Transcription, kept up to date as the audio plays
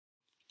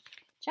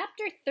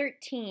Chapter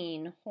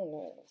 13,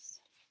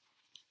 Holes.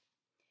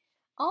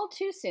 All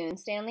too soon,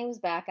 Stanley was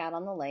back out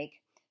on the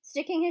lake,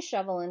 sticking his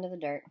shovel into the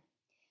dirt.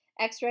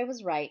 X-Ray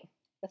was right.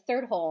 The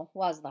third hole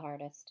was the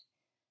hardest.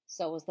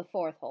 So was the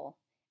fourth hole,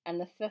 and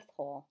the fifth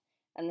hole,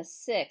 and the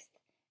sixth,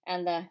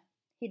 and the...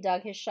 He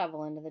dug his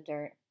shovel into the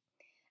dirt.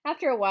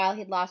 After a while,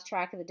 he'd lost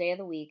track of the day of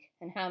the week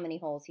and how many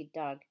holes he'd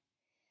dug.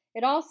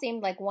 It all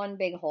seemed like one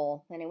big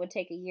hole, and it would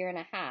take a year and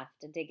a half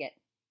to dig it.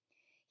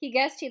 He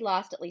guessed he'd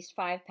lost at least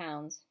 5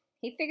 pounds.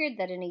 He figured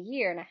that in a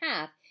year and a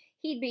half,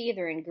 he'd be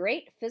either in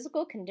great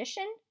physical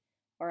condition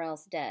or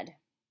else dead.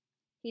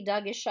 He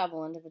dug his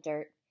shovel into the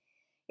dirt.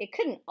 It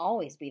couldn't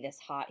always be this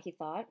hot, he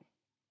thought.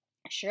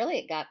 Surely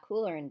it got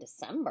cooler in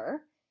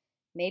December.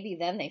 Maybe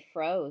then they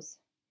froze.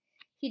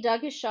 He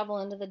dug his shovel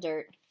into the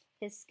dirt.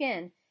 His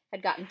skin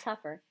had gotten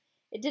tougher.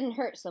 It didn't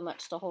hurt so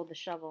much to hold the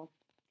shovel.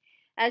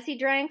 As he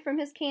drank from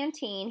his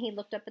canteen, he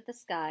looked up at the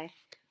sky.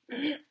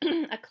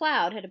 A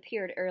cloud had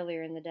appeared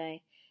earlier in the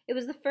day. It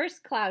was the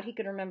first cloud he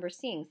could remember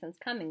seeing since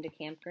coming to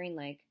Camp Green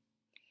Lake.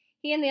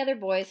 He and the other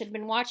boys had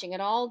been watching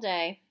it all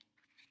day,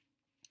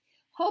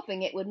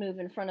 hoping it would move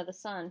in front of the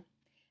sun.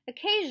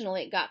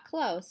 Occasionally it got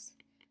close,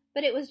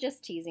 but it was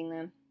just teasing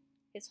them.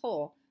 His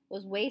hole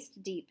was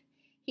waist deep.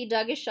 He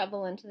dug his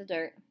shovel into the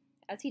dirt.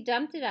 As he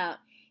dumped it out,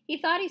 he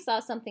thought he saw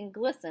something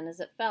glisten as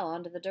it fell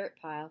onto the dirt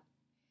pile.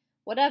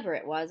 Whatever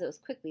it was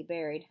quickly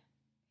buried.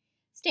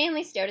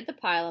 Stanley stared at the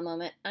pile a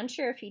moment,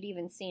 unsure if he'd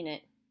even seen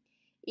it.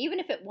 Even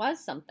if it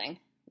was something,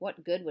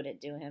 what good would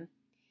it do him?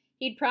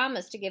 He'd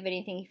promised to give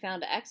anything he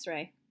found to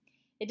X-Ray.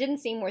 It didn't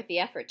seem worth the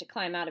effort to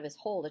climb out of his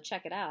hole to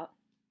check it out.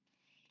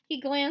 He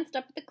glanced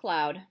up at the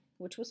cloud,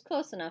 which was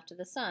close enough to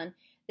the sun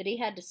that he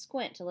had to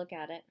squint to look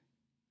at it.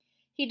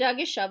 He dug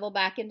his shovel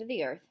back into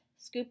the earth,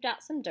 scooped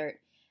out some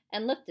dirt,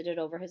 and lifted it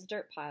over his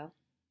dirt pile.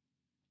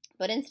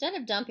 But instead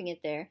of dumping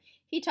it there,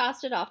 he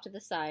tossed it off to the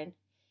side.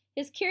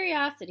 His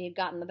curiosity had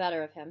gotten the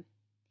better of him.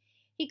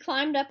 He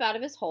climbed up out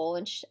of his hole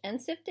and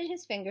sifted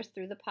his fingers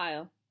through the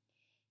pile.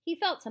 He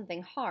felt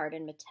something hard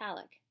and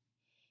metallic.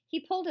 He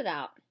pulled it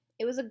out.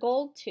 It was a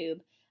gold tube,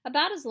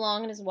 about as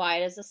long and as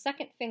wide as the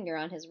second finger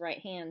on his right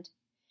hand.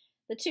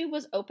 The tube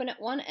was open at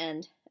one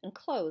end and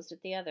closed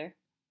at the other.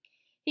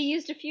 He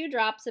used a few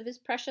drops of his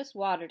precious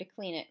water to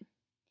clean it.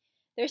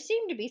 There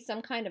seemed to be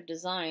some kind of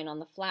design on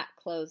the flat,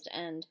 closed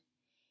end.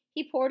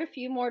 He poured a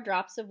few more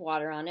drops of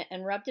water on it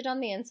and rubbed it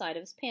on the inside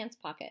of his pants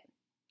pocket.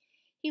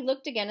 He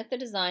looked again at the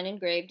design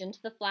engraved into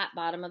the flat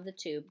bottom of the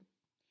tube.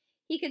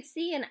 He could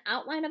see an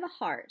outline of a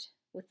heart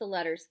with the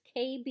letters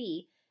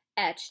KB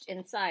etched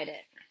inside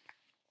it.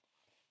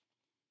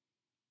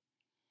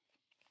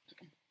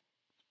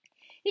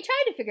 He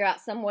tried to figure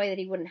out some way that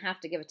he wouldn't have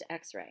to give it to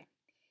X-Ray.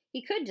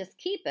 He could just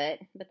keep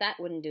it, but that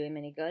wouldn't do him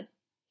any good.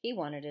 He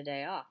wanted a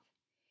day off.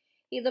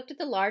 He looked at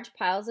the large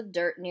piles of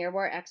dirt near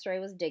where X-Ray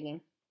was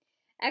digging.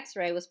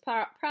 X-Ray was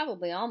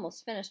probably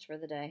almost finished for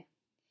the day.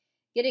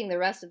 Getting the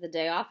rest of the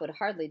day off would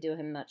hardly do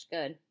him much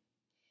good.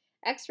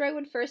 X-Ray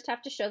would first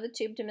have to show the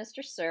tube to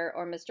Mr. Sir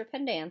or Mr.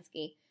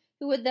 Pendanski,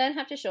 who would then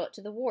have to show it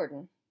to the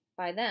warden.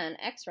 By then,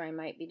 X-Ray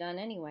might be done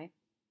anyway.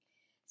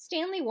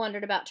 Stanley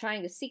wondered about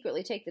trying to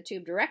secretly take the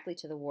tube directly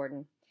to the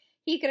warden.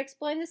 He could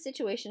explain the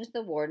situation to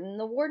the warden, and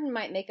the warden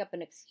might make up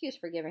an excuse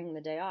for giving him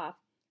the day off,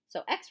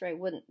 so X-Ray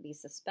wouldn't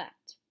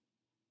suspect.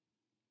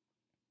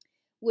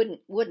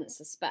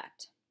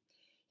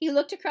 He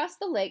looked across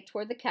the lake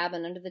toward the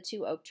cabin under the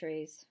 2 oak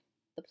trees.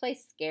 The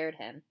place scared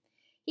him.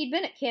 He'd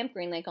been at Camp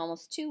Green Lake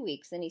almost 2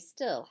 weeks, and he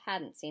still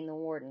hadn't seen the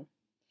warden.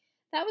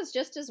 That was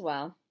just as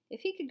well.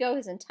 If he could go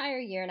his entire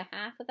year and a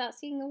half without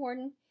seeing the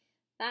warden,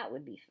 that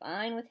would be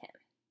fine with him.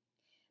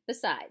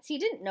 Besides, he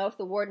didn't know if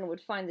the warden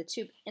would find the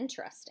tube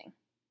interesting.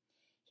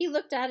 He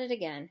looked at it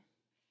again.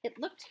 It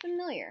looked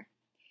familiar.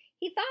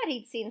 He thought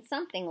he'd seen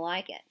something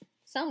like it,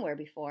 somewhere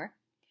before,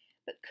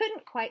 but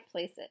couldn't quite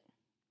place it.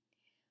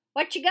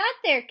 "What you got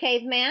there,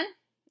 caveman?"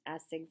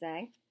 asked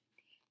Zigzag.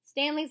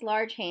 Stanley's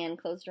large hand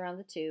closed around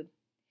the tube.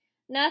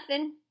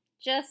 "Nothing.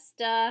 Just,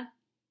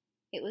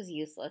 It was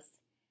useless.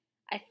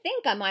 "I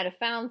think I might have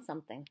found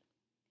something."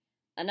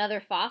 "Another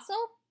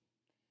fossil?"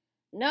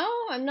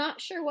 "No, I'm not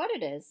sure what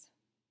it is."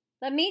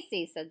 "Let me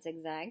see," said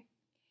Zigzag.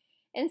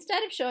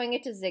 Instead of showing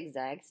it to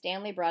Zigzag,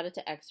 Stanley brought it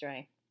to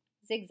X-Ray.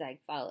 Zigzag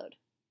followed.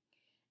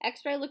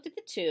 X-Ray looked at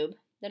the tube,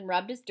 then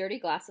rubbed his dirty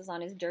glasses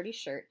on his dirty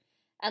shirt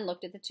and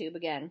looked at the tube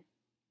again.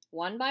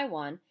 One by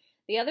one,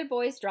 the other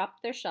boys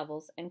dropped their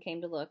shovels and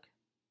came to look.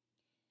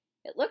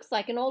 "It looks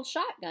like an old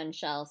shotgun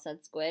shell,"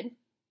 said Squid.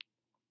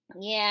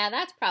 "Yeah,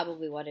 that's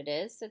probably what it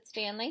is," said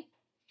Stanley.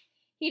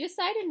 He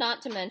decided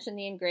not to mention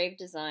the engraved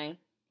design.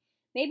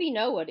 Maybe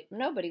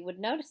nobody would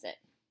notice it.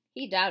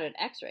 He doubted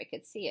X-Ray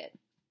could see it.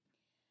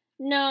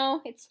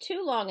 "No, it's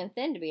too long and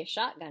thin to be a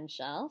shotgun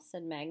shell,"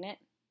 said Magnet.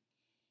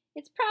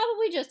 "It's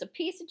probably just a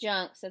piece of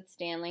junk," said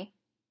Stanley.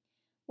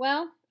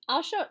 "Well,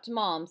 I'll show it to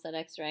Mom," said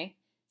X-Ray.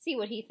 "See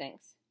what he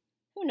thinks.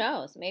 Who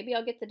knows, maybe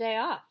I'll get the day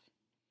off."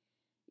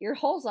 "Your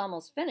hole's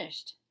almost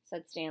finished,"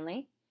 said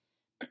Stanley.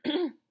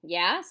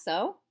 "Yeah,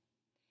 so?"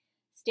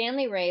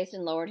 Stanley raised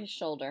and lowered his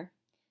shoulder.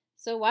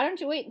 So why don't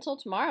you wait until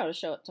tomorrow to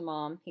show it to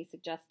Mom, he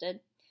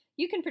suggested.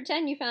 You can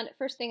pretend you found it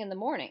first thing in the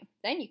morning.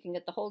 Then you can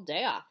get the whole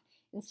day off,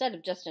 instead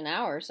of just an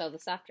hour or so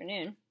this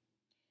afternoon.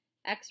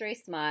 X-Ray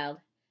smiled.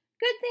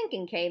 Good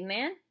thinking,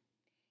 caveman.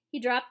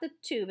 He dropped the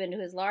tube into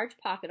his large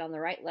pocket on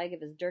the right leg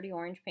of his dirty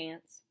orange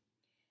pants.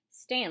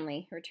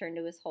 Stanley returned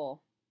to his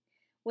hole.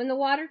 When the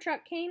water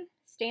truck came,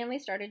 Stanley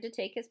started to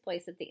take his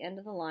place at the end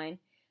of the line,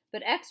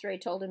 but X-Ray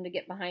told him to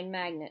get behind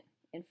Magnet,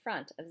 in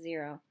front of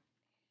Zero.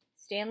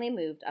 Stanley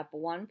moved up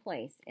one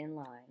place in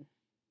line.